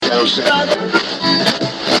you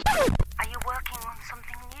working on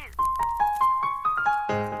something new?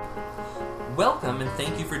 Welcome and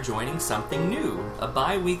thank you for joining Something New, a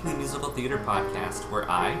bi-weekly musical theater podcast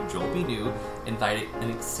where I, Joel B. New, invite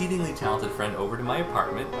an exceedingly talented friend over to my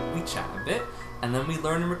apartment, we chat a bit, and then we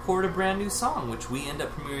learn and record a brand new song, which we end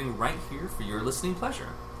up premiering right here for your listening pleasure.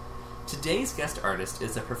 Today's guest artist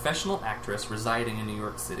is a professional actress residing in New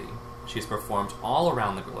York City. She has performed all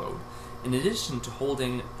around the globe. In addition to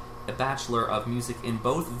holding a Bachelor of Music in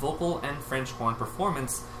both vocal and French horn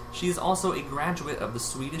performance, she is also a graduate of the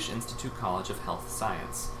Swedish Institute College of Health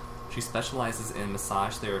Science. She specializes in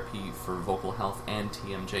massage therapy for vocal health and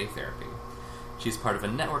TMJ therapy. She is part of a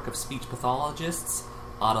network of speech pathologists,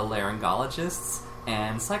 otolaryngologists,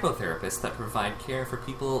 and psychotherapists that provide care for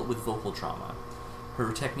people with vocal trauma.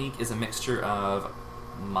 Her technique is a mixture of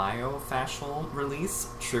myofascial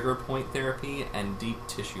release, trigger point therapy, and deep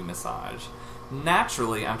tissue massage.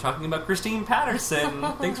 Naturally, I'm talking about Christine Patterson.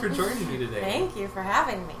 Thanks for joining me today. Thank you for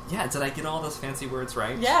having me. Yeah, did I get all those fancy words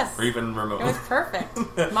right? Yes. Or even remotely? It was perfect.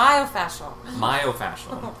 Myofascial.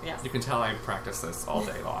 Myofascial. Yes. You can tell I practice this all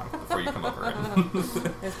day long before you come over. It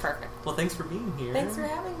was perfect. Well, thanks for being here. Thanks for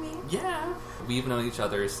having me. Yeah. We've known each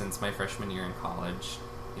other since my freshman year in college,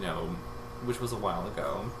 which was a while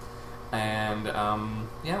ago. And,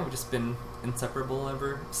 we've just been inseparable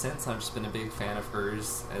ever since. I've just been a big fan of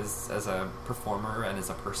hers as a performer and as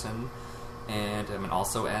a person, and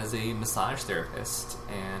also as a massage therapist.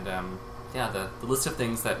 And, the list of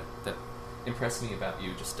things that impress me about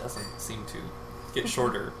you just doesn't seem to get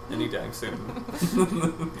shorter anytime soon.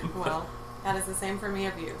 Well, that is the same for me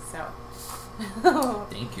of you, so.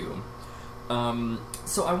 Thank you.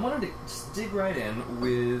 So I wanted to just dig right in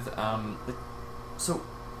with, so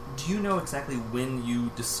do you know exactly when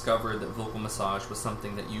you discovered that vocal massage was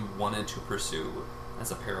something that you wanted to pursue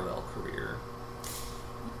as a parallel career?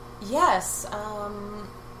 Yes. I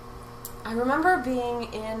remember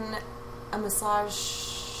being in a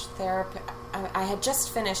massage therapy. I had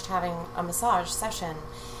just finished having a massage session,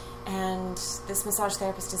 and this massage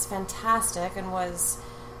therapist is fantastic and was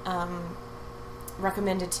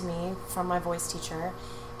recommended to me from my voice teacher.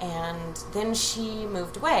 And then she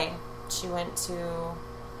moved away. She went to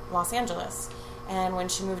Los Angeles. And when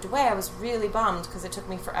she moved away, I was really bummed because it took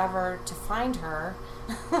me forever to find her.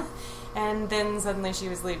 And then suddenly she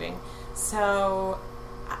was leaving. So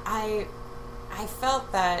I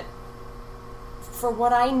felt that for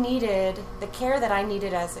what I needed, the care that I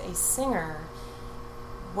needed as a singer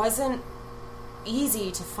wasn't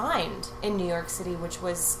easy to find in New York City, which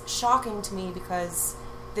was shocking to me because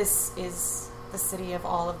this is the city of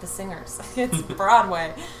all of the singers. It's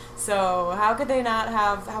Broadway. So how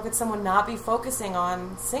could someone not be focusing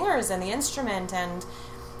on singers and the instrument? And,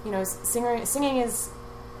 singing is,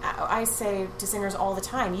 I say to singers all the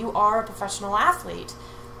time, you are a professional athlete.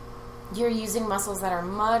 You're using muscles that are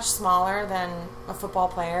much smaller than a football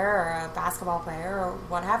player or a basketball player or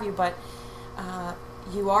what have you, but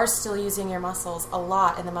you are still using your muscles a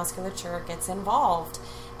lot, and the musculature gets involved.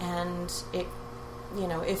 And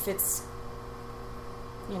if it's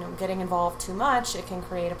getting involved too much, it can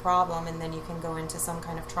create a problem, and then you can go into some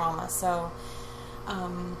kind of trauma. So,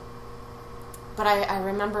 but I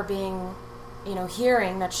remember being,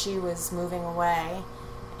 hearing that she was moving away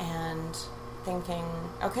and thinking,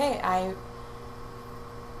 okay,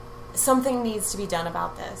 something needs to be done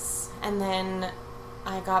about this. And then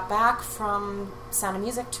I got back from Sound of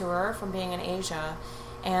Music tour from being in Asia,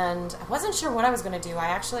 and I wasn't sure what I was going to do. I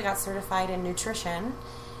actually got certified in nutrition,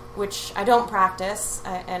 which I don't practice,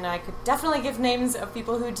 and I could definitely give names of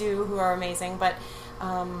people who do, who are amazing, but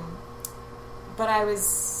I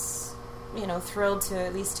was, thrilled to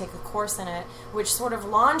at least take a course in it, which sort of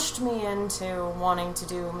launched me into wanting to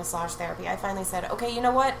do massage therapy. I finally said, okay, you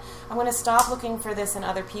know what, I'm going to stop looking for this in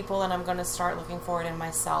other people, and I'm going to start looking for it in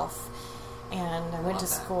myself. And I went to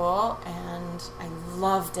school, and I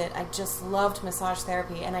loved it. I just loved massage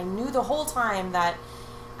therapy, and I knew the whole time that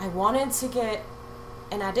I wanted to get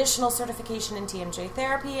an additional certification in TMJ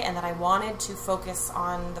therapy, and that I wanted to focus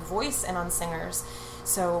on the voice and on singers.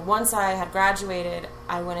 So once I had graduated,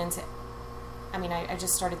 I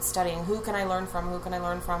just started studying who can I learn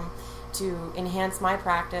from to enhance my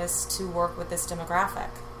practice to work with this demographic.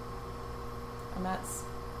 And that's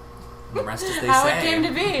the rest, as they how say. it came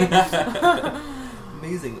to be.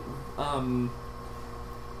 Amazing.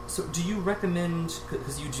 So do you recommend,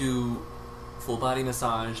 because you do full body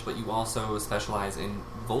massage, but you also specialize in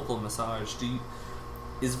vocal massage,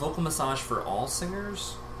 is vocal massage for all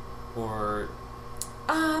singers, or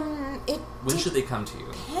when should they come to you?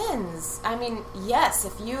 Depends. I mean, yes,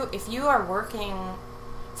 if you are working,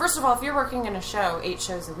 first of all, if you're working in a show 8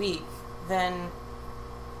 shows a week, then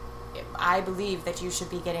I believe that you should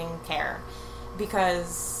be getting care,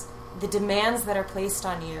 because the demands that are placed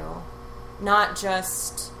on you, not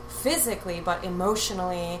just physically but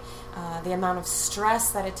emotionally, the amount of stress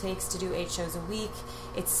that it takes to do 8 shows a week,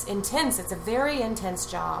 it's intense. It's a very intense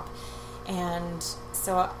job. And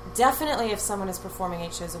so definitely if someone is performing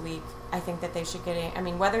 8 shows a week, I think that they should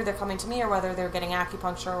whether they're coming to me or whether they're getting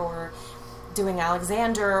acupuncture or doing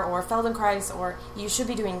Alexander or Feldenkrais, or you should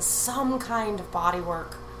be doing some kind of body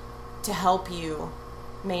work to help you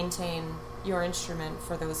maintain your instrument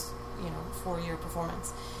for those, for your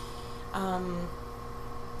performance.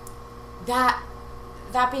 That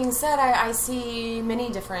being said, I see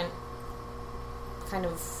many different kind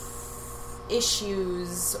of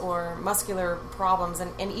issues or muscular problems,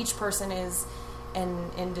 and each person is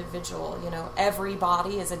an individual. Every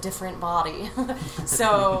body is a different body.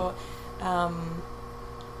 So,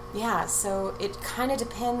 so it kind of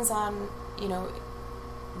depends on,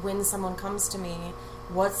 when someone comes to me,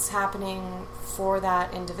 what's happening for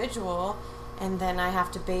that individual, and then I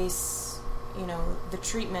have to base, the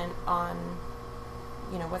treatment on,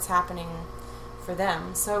 what's happening for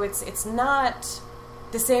them. So it's not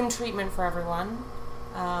the same treatment for everyone,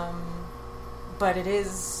 but it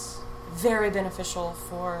is very beneficial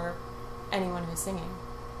for anyone who's singing.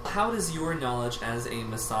 How does your knowledge as a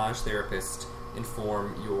massage therapist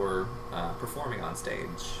inform your performing on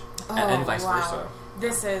stage, and vice versa?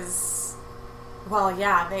 This is,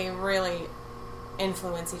 they really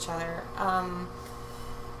influence each other.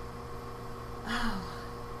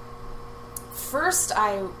 First,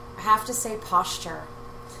 I have to say posture.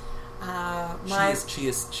 She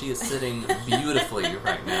is sitting beautifully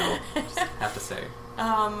right now, just have to say.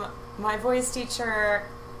 My voice teacher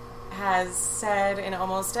has said in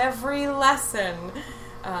almost every lesson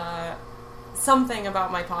something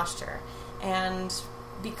about my posture. And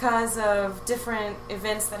because of different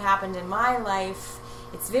events that happened in my life,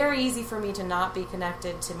 it's very easy for me to not be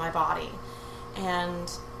connected to my body. And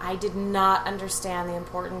I did not understand the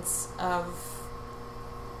importance of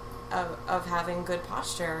having good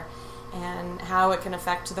posture and how it can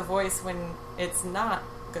affect the voice when it's not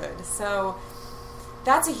good. So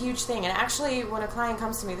that's a huge thing. And actually, when a client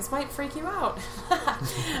comes to me, this might freak you out.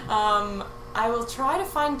 I will try to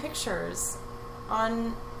find pictures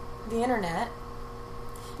on the internet,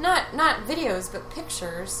 not videos, but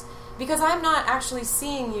pictures, because I'm not actually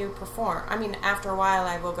seeing you perform. I mean, after a while,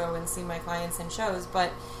 I will go and see my clients in shows,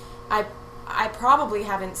 but I probably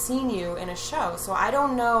haven't seen you in a show, so I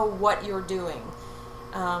don't know what you're doing.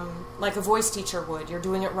 Like a voice teacher would. You're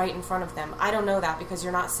doing it right in front of them. I don't know that because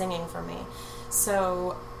you're not singing for me.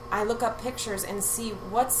 So I look up pictures and see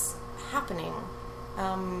what's happening,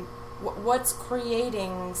 what's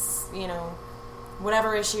creating,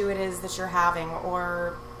 whatever issue it is that you're having,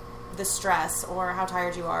 or the stress, or how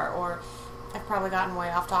tired you are, or I've probably gotten way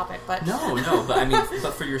off topic, but... No, but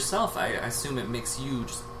but for yourself, I assume it makes you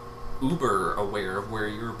just uber aware of where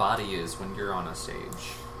your body is when you're on a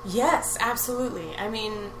stage. Yes, absolutely. I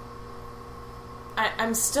mean,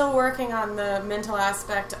 I'm still working on the mental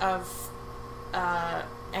aspect of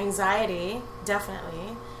anxiety,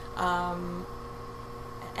 definitely. And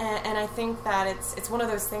I think that it's one of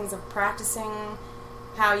those things of practicing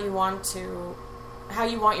how you want your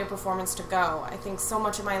performance to go. I think so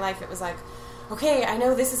much of my life it was like, okay, I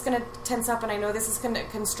know this is going to tense up and I know this is going to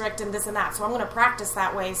constrict and this and that, so I'm going to practice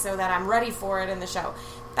that way so that I'm ready for it in the show.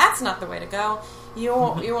 That's not the way to go. You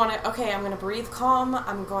want to, okay, I'm going to breathe calm,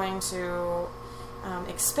 I'm going to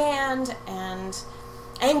expand and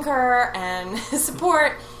anchor and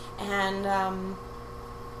support and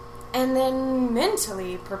then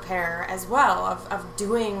mentally prepare as well of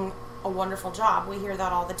doing a wonderful job. We hear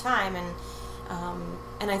that all the time, and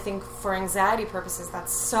I think for anxiety purposes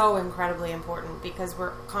that's so incredibly important, because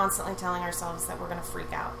we're constantly telling ourselves that we're going to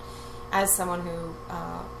freak out as someone who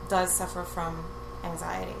does suffer from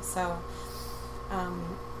anxiety. So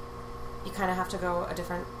you kind of have to go a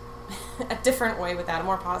different way with that, a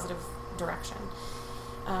more positive direction.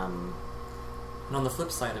 And on the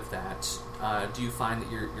flip side of that, do you find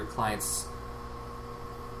that your clients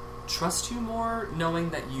trust you more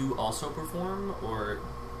knowing that you also perform, or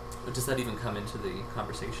does that even come into the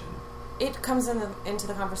conversation? It comes into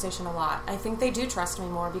the conversation a lot. I think they do trust me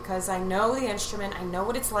more because I know the instrument, I know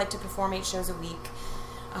what it's like to perform 8 shows a week,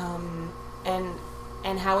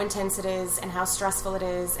 and how intense it is, and how stressful it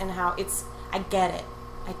is, and how I get it.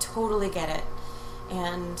 I totally get it.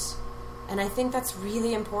 And I think that's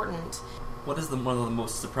really important. What is one of the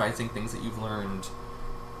most surprising things that you've learned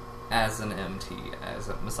as an MT, as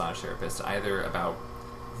a massage therapist, either about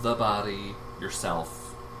the body,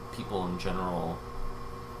 yourself, people in general,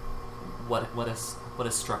 what has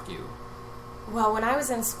struck you? Well, when I was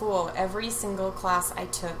in school, every single class I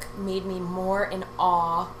took made me more in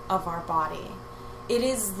awe of our body. It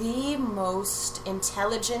is the most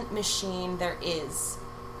intelligent machine there is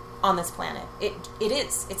on this planet. It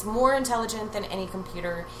is. It's more intelligent than any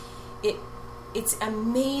computer. It's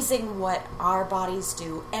amazing what our bodies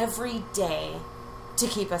do every day to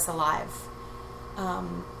keep us alive.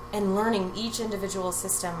 And learning each individual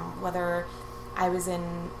system, whether I was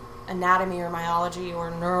in anatomy or myology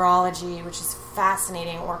or neurology, which is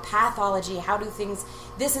fascinating, or pathology, how do things,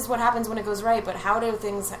 this is what happens when it goes right, but how do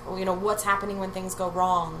things, what's happening when things go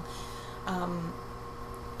wrong.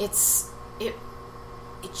 It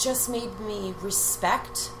just made me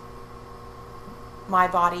respect my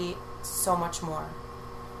body so much more.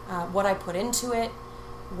 What I put into it,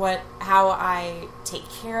 how I take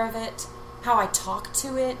care of it, how I talk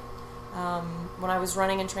to it. When I was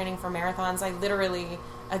running and training for marathons, I literally,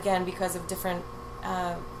 again, because of different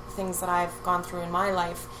things that I've gone through in my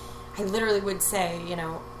life, I literally would say,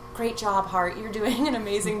 great job, heart, you're doing an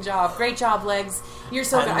amazing job. Great job, legs, you're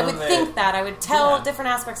so good. I would think that. I would tell different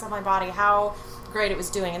aspects of my body how great it was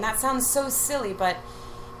doing. And that sounds so silly, but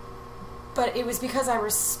it was because I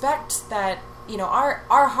respect that,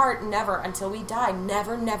 our heart never, until we die,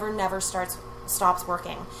 never stops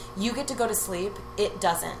working. You get to go to sleep, it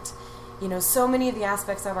doesn't. So many of the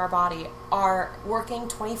aspects of our body are working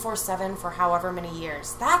 24/7 for however many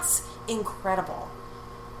years. That's incredible.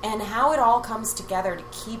 And how it all comes together to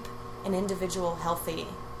keep an individual healthy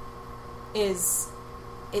it's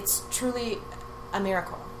truly a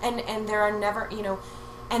miracle. And there are never,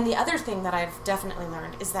 and the other thing that I've definitely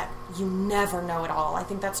learned is that you never know it all. I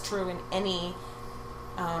think that's true in any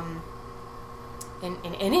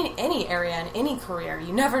in any area, in any career.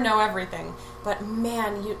 You never know everything. But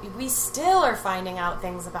man, we still are finding out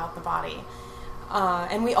things about the body.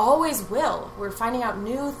 And we always will. We're finding out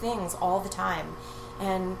new things all the time.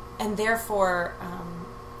 And therefore,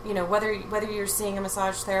 whether you're seeing a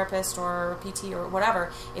massage therapist or a PT or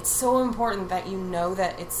whatever, it's so important that you know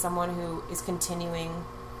that it's someone who is continuing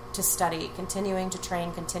to study, continuing to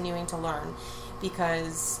train, continuing to learn,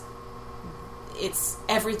 because it's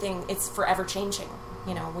everything, it's forever changing.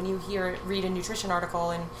 When you read a nutrition article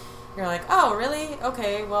and you're like, oh, really?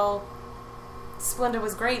 Okay, well, Splenda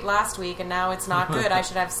was great last week and now it's not good. I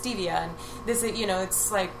should have stevia. And this,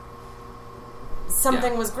 it's like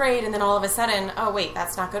something was great and then all of a sudden, oh, wait,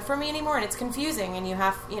 that's not good for me anymore. And it's confusing, and you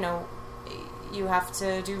have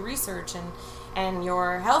to do research, and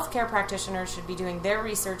your healthcare practitioner should be doing their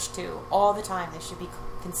research too all the time. They should be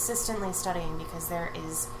consistently studying, because there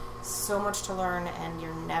is so much to learn, and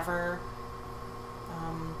you're never...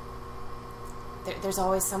 there's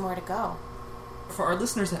always somewhere to go. For our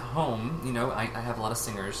listeners at home, I have a lot of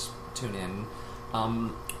singers tune in.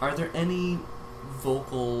 Are there any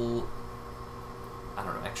vocal,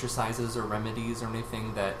 exercises or remedies or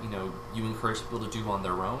anything that, you encourage people to do on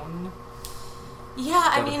their own?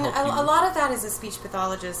 Yeah, a lot of that is a speech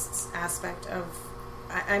pathologist's aspect of...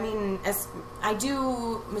 as I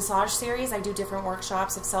do massage series, I do different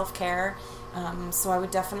workshops of self-care, so I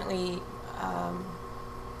would definitely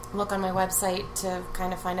look on my website to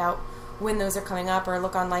kind of find out when those are coming up, or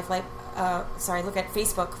look on look at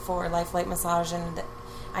Facebook for Life Light Massage, and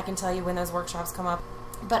I can tell you when those workshops come up.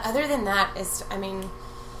 But other than that, it's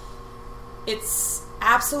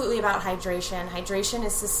absolutely about hydration. Hydration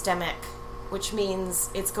is systemic, which means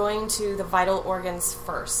it's going to the vital organs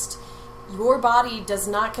first. Your body does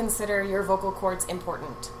not consider your vocal cords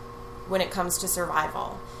important when it comes to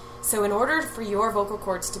survival. So in order for your vocal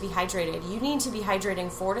cords to be hydrated, you need to be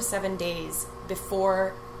hydrating 4 to 7 days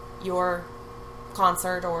before your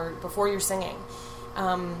concert or before you're singing,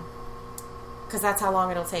 because that's how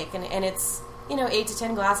long it'll take. And it's 8 to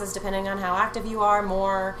 10 glasses depending on how active you are.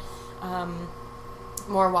 More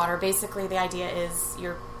water. Basically, the idea is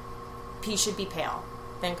your pee should be pale.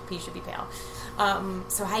 Think pee should be pale.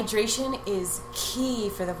 So hydration is key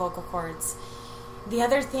for the vocal cords.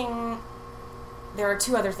 There are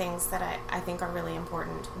 2 other things that I think are really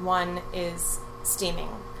important. One is steaming.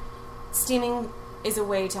 Steaming is a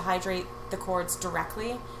way to hydrate the cords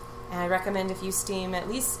directly, and I recommend if you steam at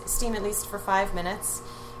least for 5 minutes,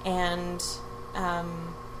 and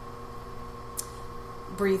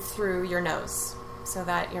breathe through your nose, so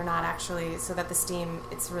that the steam,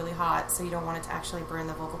 it's really hot, so you don't want it to actually burn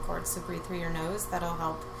the vocal cords. So breathe through your nose. That'll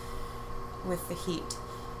help with the heat.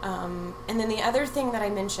 And then the other thing that I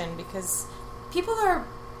mentioned, because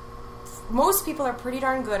most people are pretty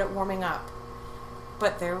darn good at warming up,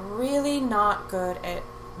 but they're really not good at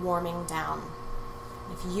warming down.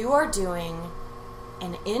 If you are doing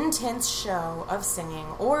an intense show of singing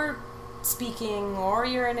or speaking, or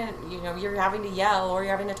you're in a, you're having to yell, or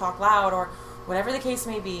you're having to talk loud, or whatever the case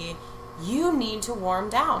may be, you need to warm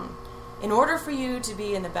down in order for you to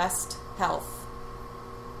be in the best health.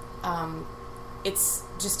 It's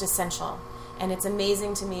just essential. And it's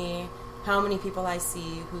amazing to me how many people I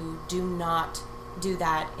see who do not do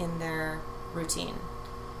that in their routine.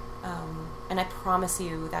 And I promise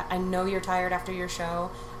you that I know you're tired after your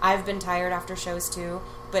show. I've been tired after shows too,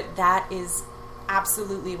 but that is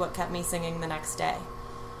absolutely what kept me singing the next day.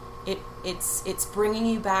 It's bringing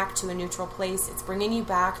you back to a neutral place. It's bringing you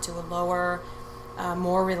back to a lower,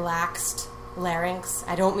 more relaxed larynx.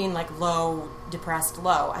 I don't mean like low, depressed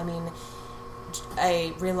low. I mean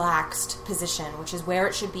a relaxed position, which is where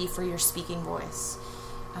it should be for your speaking voice.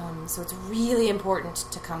 So it's really important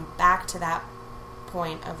to come back to that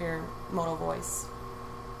point of your modal voice.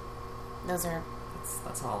 Those are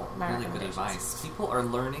that's all my really good advice. People are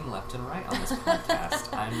learning left and right on this podcast.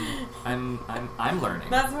 I'm learning.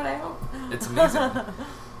 That's what I hope. It's amazing.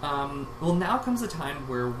 Well, now comes a time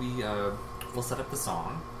where we'll set up the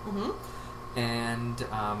song, and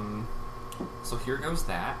so here goes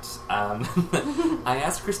that. I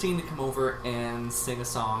asked Christine to come over and sing a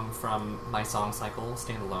song from my song cycle,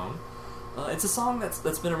 Stand Alone. It's a song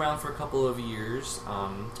that's been around for a couple of years.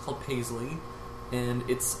 It's called Paisley, and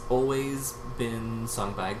it's always been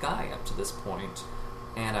sung by a guy up to this point.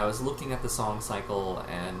 And I was looking at the song cycle,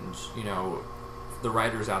 and the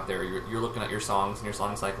writers out there, you're looking at your songs and your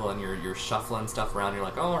song cycle, and you're shuffling stuff around. You're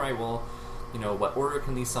like, oh, all right, well, what order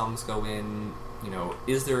can these songs go in?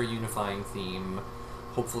 Is there a unifying theme?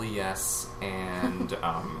 Hopefully, yes. And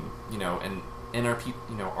and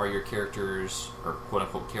are your characters, or quote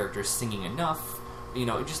unquote characters, singing enough?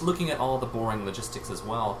 Just looking at all the boring logistics as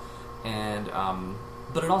well. And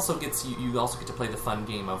but it also gets you also get to play the fun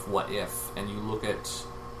game of what if, and you look at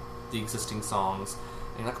the existing songs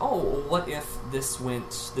and you're like, oh, well, what if this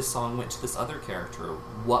song went to this other character?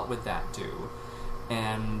 What would that do?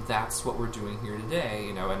 And that's what we're doing here today.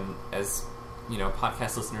 And as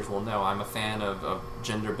podcast listeners will know, I'm a fan of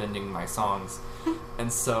gender bending my songs,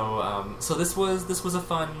 and so this was a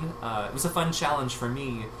fun challenge for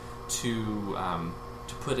me to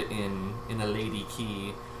put it in a lady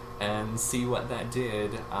key and see what that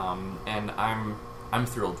did. And I'm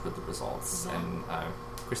thrilled with the results, and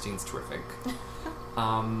Christine's terrific.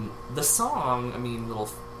 The song, little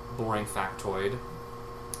boring factoid.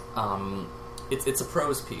 It's a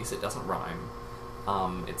prose piece. It doesn't rhyme.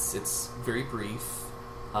 It's very brief.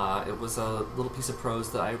 It was a little piece of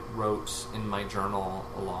prose that I wrote in my journal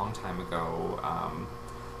a long time ago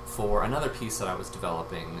for another piece that I was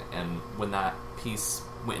developing, and when that piece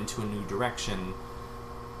went into a new direction,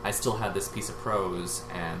 I still had this piece of prose,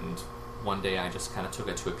 and one day I just kind of took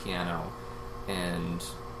it to a piano and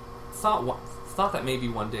thought that maybe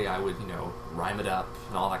one day I would, rhyme it up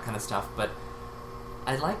and all that kind of stuff, but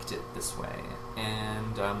I liked it this way,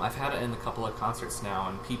 and I've had it in a couple of concerts now,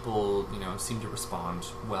 and people, seem to respond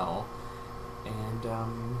well, and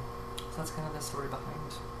so that's kind of the story behind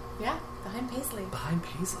Paisley. Behind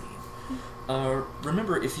Paisley.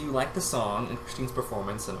 Remember, if you like the song and Christine's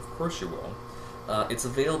performance, and of course you will, it's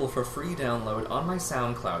available for free download on my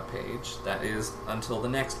SoundCloud page. That is until the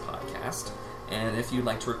next podcast. And if you'd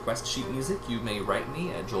like to request sheet music, you may write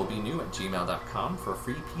me at joelbnew@gmail.com for a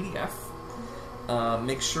free PDF.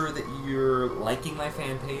 Make sure that you're liking my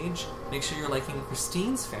fan page. Make sure you're liking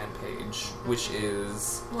Christine's fan page, which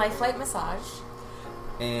is Lifelight Massage.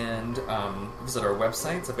 And visit our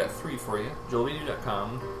websites. I've got 3 for you: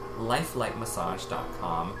 joelbnew.com,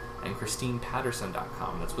 lifelightmassage.com, and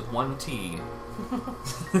christinepatterson.com. That's with 1 T.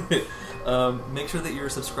 Make sure that you're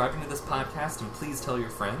subscribing to this podcast, and please tell your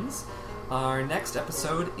friends. Our next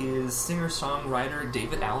episode is singer-songwriter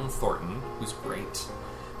David Allen Thornton, who's great.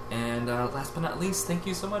 And last but not least, thank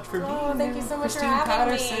you so much for being here. Thank you so much Christine for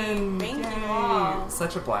having Patterson. me. Thank Yay. you all.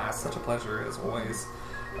 Such a blast, such a pleasure, as always.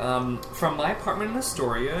 From my apartment in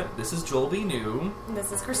Astoria, this is Joel B. New.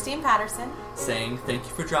 This is Christine Patterson. Saying thank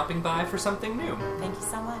you for dropping by for something new. Thank you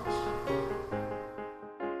so much.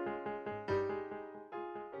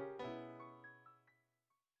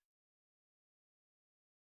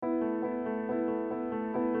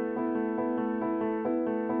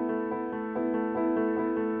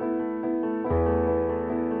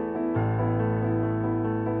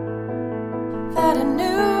 That a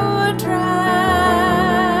new dress.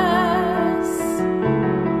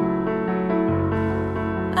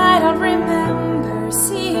 I don't remember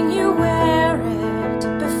seeing you wear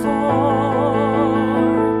it before.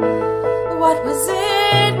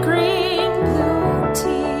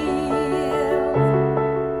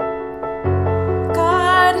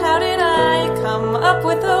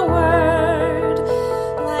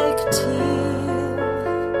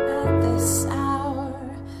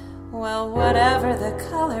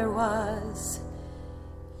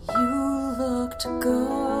 good.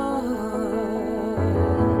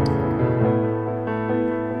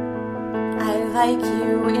 I like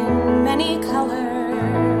you in many colors.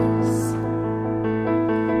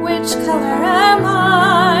 Which color am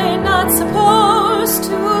I not supposed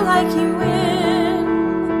to like you in?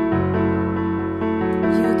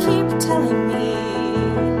 You keep telling me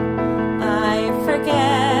I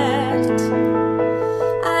forget.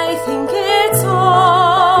 I think it's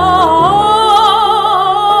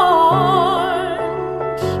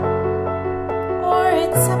orange, or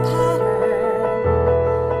it's a pattern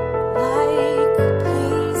like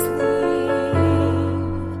paisley.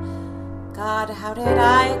 God, how did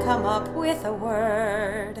I come up with a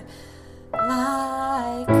word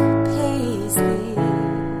like paisley?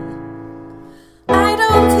 I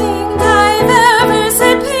don't think I've ever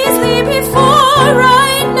said paisley before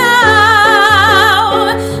right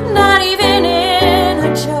now, not even in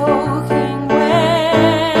a joking way.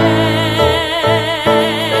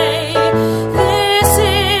 This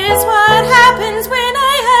is what happens when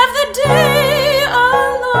I have the day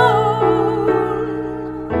alone.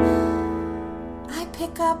 I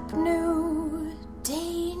pick up new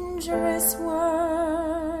dangerous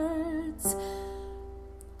words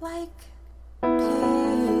like paisley.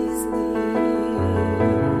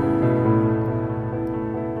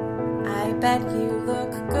 I bet you